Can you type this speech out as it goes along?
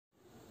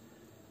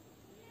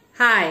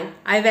Hi,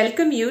 I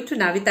welcome you to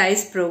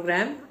Navitai's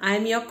program. I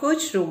am your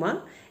coach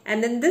Ruma,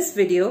 and in this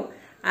video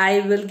I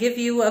will give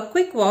you a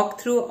quick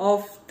walkthrough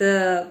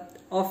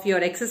of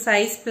your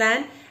exercise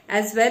plan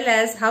as well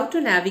as how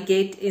to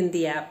navigate in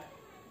the app.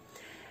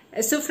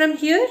 So from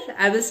here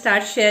I will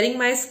start sharing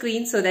my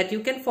screen so that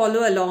you can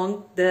follow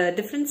along the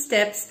different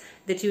steps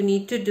that you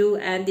need to do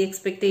and the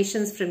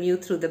expectations from you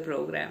through the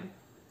program.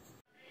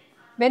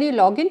 When you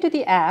log into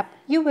the app,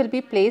 you will be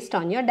placed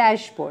on your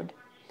dashboard.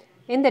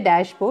 In the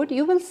dashboard,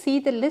 you will see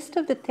the list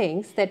of the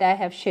things that I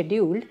have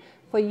scheduled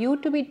for you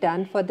to be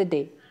done for the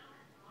day.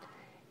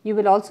 You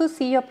will also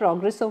see your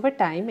progress over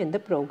time in the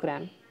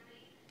program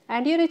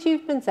and your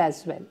achievements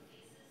as well.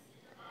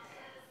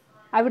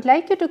 I would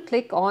like you to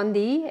click on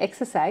the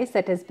exercise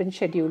that has been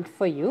scheduled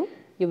for you.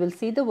 You will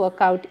see the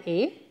workout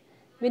A.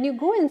 When you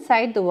go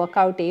inside the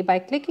workout A by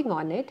clicking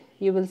on it,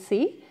 you will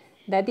see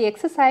that the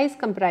exercise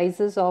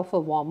comprises of a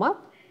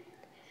warm-up,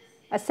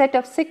 a set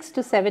of 6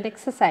 to 7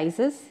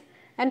 exercises,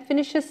 and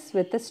finishes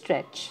with a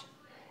stretch.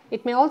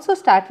 It may also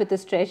start with a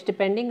stretch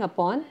depending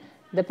upon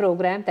the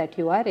program that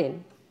you are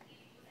in.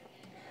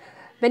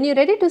 When you are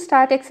ready to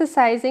start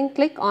exercising,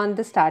 click on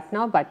the Start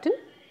Now button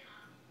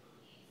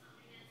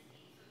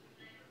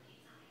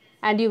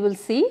and you will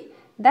see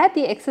that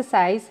the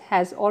exercise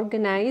has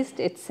organized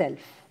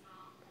itself.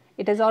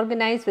 It is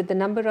organized with the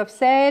number of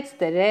sets,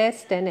 the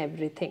rest and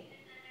everything.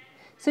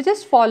 So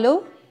just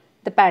follow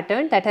the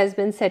pattern that has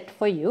been set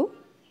for you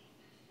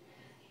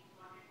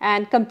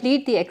and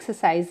complete the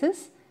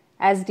exercises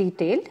as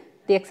detailed.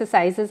 The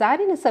exercises are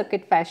in a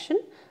circuit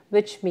fashion,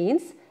 which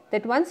means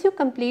that once you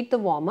complete the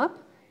warm-up,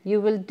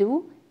 you will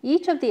do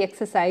each of the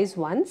exercise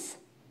once,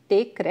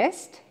 take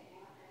rest,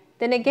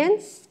 then again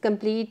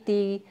complete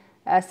the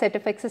set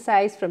of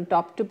exercise from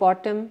top to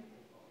bottom,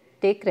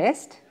 take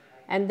rest,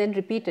 and then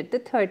repeat it the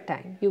third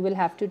time. You will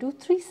have to do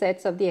 3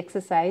 sets of the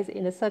exercise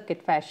in a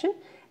circuit fashion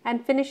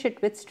and finish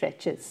it with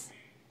stretches.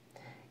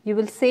 You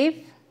will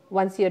save.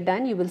 Once you are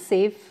done, you will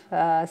save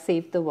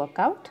the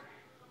workout.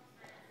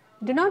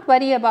 Do not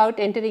worry about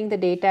entering the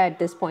data at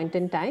this point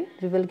in time.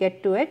 We will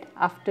get to it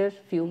after a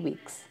few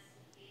weeks.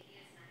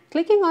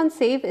 Clicking on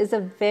save is a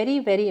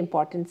very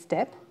important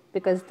step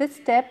because this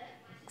step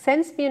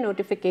sends me a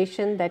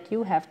notification that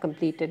you have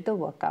completed the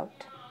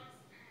workout.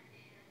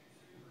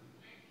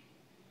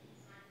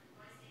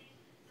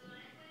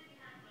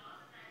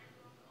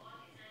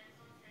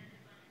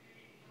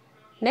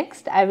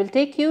 Next, I will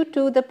take you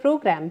to the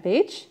program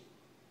page.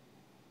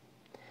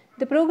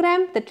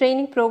 The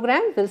training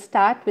program will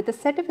start with a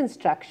set of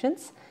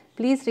instructions.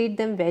 Please read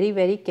them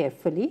very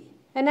carefully,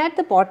 and at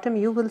the bottom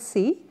you will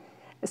see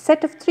a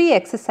set of 3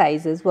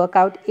 exercises,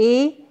 workout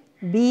A,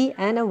 B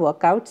and a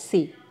workout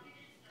C.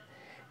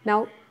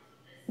 Now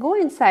go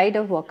inside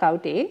of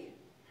workout A.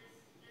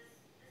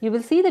 You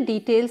will see the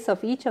details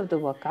of each of the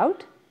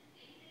workout.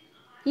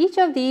 Each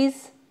of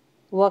these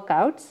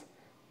workouts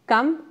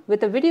come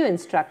with a video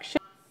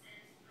instruction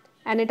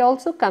and it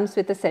also comes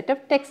with a set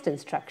of text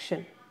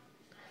instruction.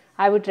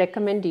 I would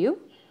recommend you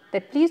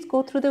that please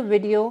go through the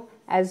video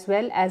as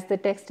well as the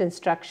text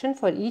instruction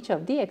for each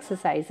of the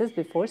exercises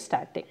before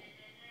starting.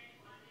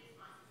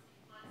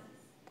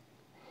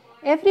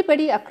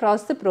 Everybody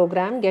across the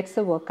program gets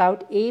a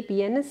workout A,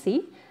 B and a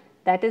C,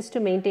 that is to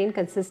maintain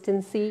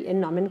consistency in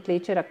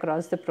nomenclature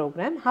across the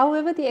program.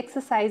 However, the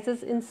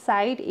exercises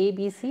inside A,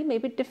 B, C may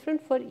be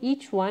different for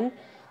each one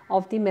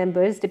of the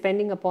members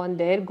depending upon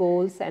their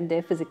goals and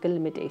their physical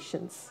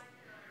limitations.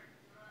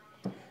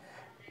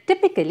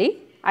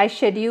 Typically, I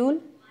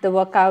schedule the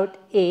workout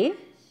A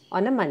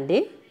on a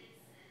Monday,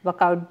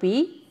 workout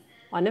B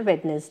on a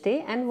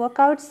Wednesday and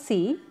workout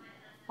C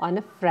on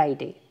a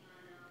Friday.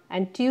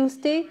 And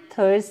Tuesday,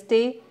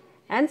 Thursday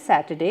and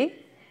Saturday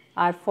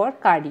are for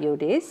cardio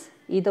days,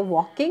 either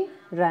walking,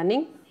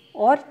 running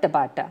or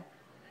Tabata.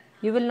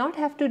 You will not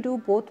have to do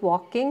both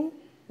walking,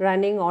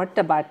 running or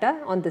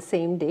Tabata on the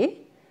same day.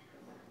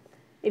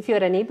 If you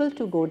are unable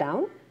to go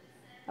down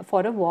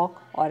for a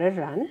walk or a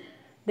run,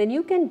 then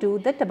you can do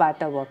the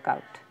Tabata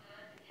workout.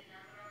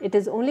 It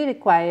is only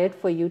required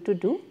for you to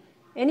do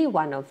any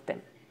one of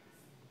them.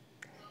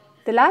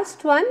 The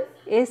last one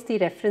is the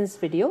reference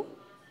video.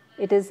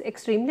 It is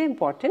extremely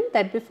important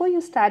that before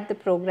you start the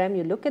program,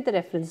 you look at the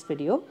reference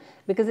video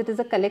because it is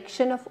a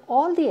collection of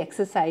all the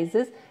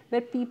exercises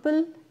where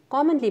people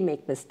commonly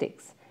make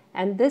mistakes.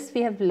 And this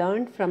we have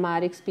learned from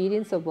our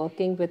experience of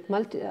working with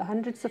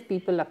hundreds of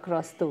people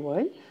across the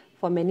world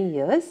for many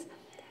years.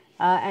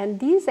 And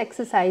these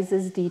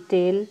exercises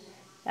detail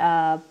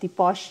the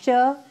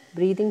posture,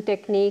 breathing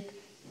technique,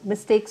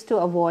 mistakes to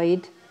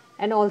avoid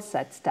and all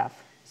such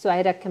stuff. So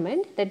I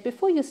recommend that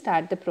before you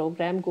start the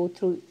program, go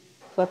through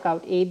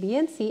workout A, B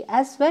and C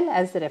as well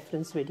as the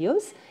reference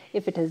videos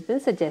if it has been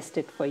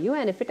suggested for you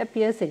and if it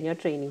appears in your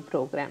training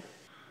program.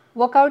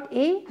 Workout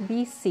A,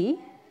 B, C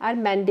are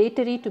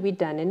mandatory to be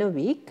done in a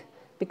week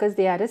because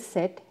they are a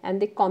set and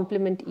they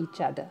complement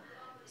each other.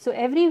 So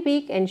every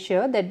week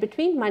ensure that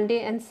between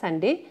Monday and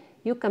Sunday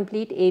you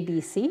complete A, B,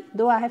 C.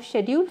 Though I have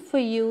scheduled for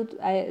you,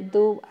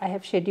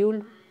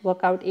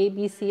 workout A,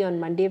 B, C on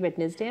Monday,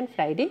 Wednesday and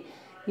Friday,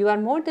 You are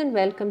more than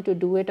welcome to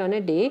do it on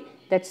a day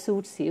that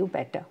suits you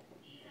better.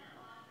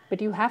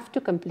 But you have to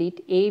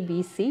complete A,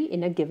 B, C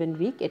in a given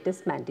week. It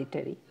is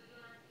mandatory.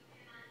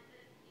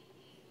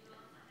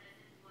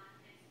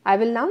 I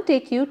will now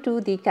take you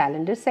to the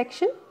calendar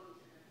section.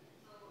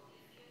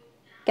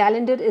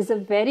 Calendar is a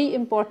very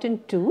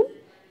important tool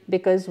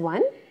because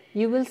one,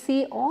 you will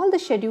see all the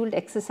scheduled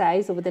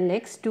exercise over the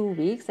next 2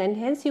 weeks, and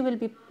hence you will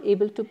be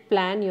able to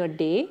plan your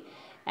day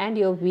and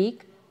your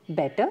week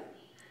better.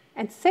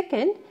 And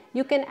second,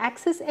 you can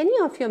access any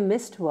of your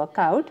missed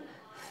workout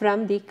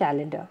from the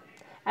calendar.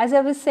 As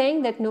I was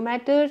saying, that no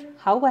matter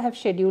how I have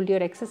scheduled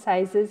your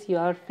exercises, you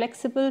are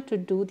flexible to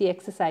do the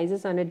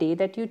exercises on a day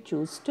that you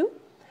choose to.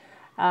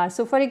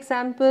 So for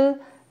example,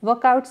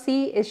 workout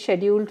C is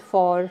scheduled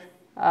for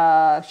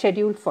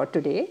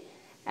today,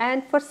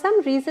 and for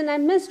some reason I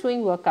missed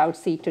doing workout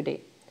C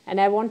today and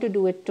I want to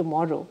do it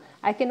tomorrow.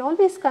 I can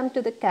always come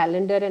to the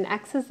calendar and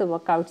access the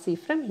workout C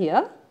from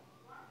here.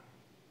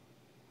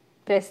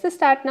 Press the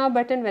start now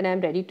button when I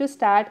am ready to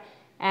start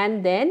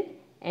and then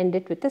end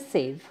it with a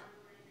save,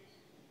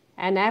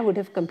 and I would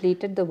have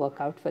completed the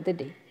workout for the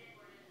day.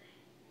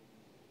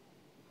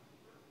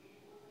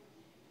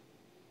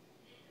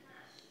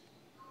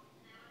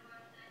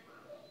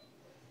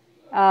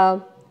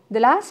 The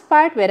last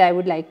part where I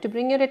would like to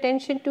bring your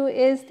attention to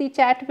is the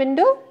chat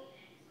window.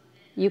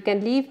 You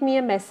can leave me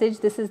a message.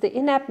 This is the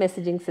in-app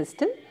messaging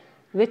system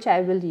which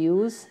I will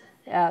use.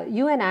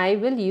 You and I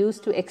will use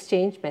to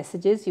exchange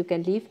messages. You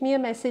can leave me a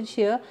message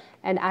here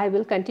and I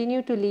will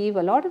continue to leave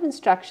a lot of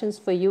instructions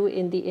for you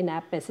in the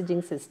in-app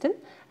messaging system.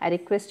 I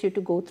request you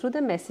to go through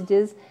the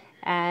messages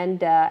and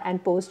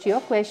post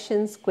your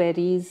questions,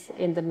 queries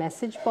in the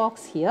message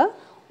box here,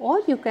 or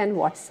you can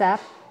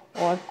WhatsApp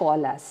or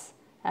call us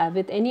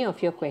with any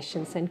of your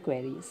questions and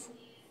queries.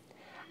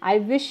 I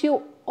wish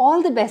you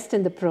all the best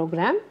in the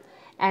program,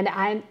 and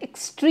I am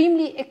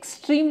extremely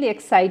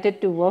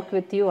excited to work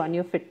with you on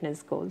your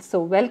fitness goals.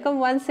 So welcome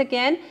once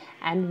again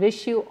and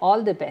wish you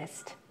all the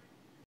best.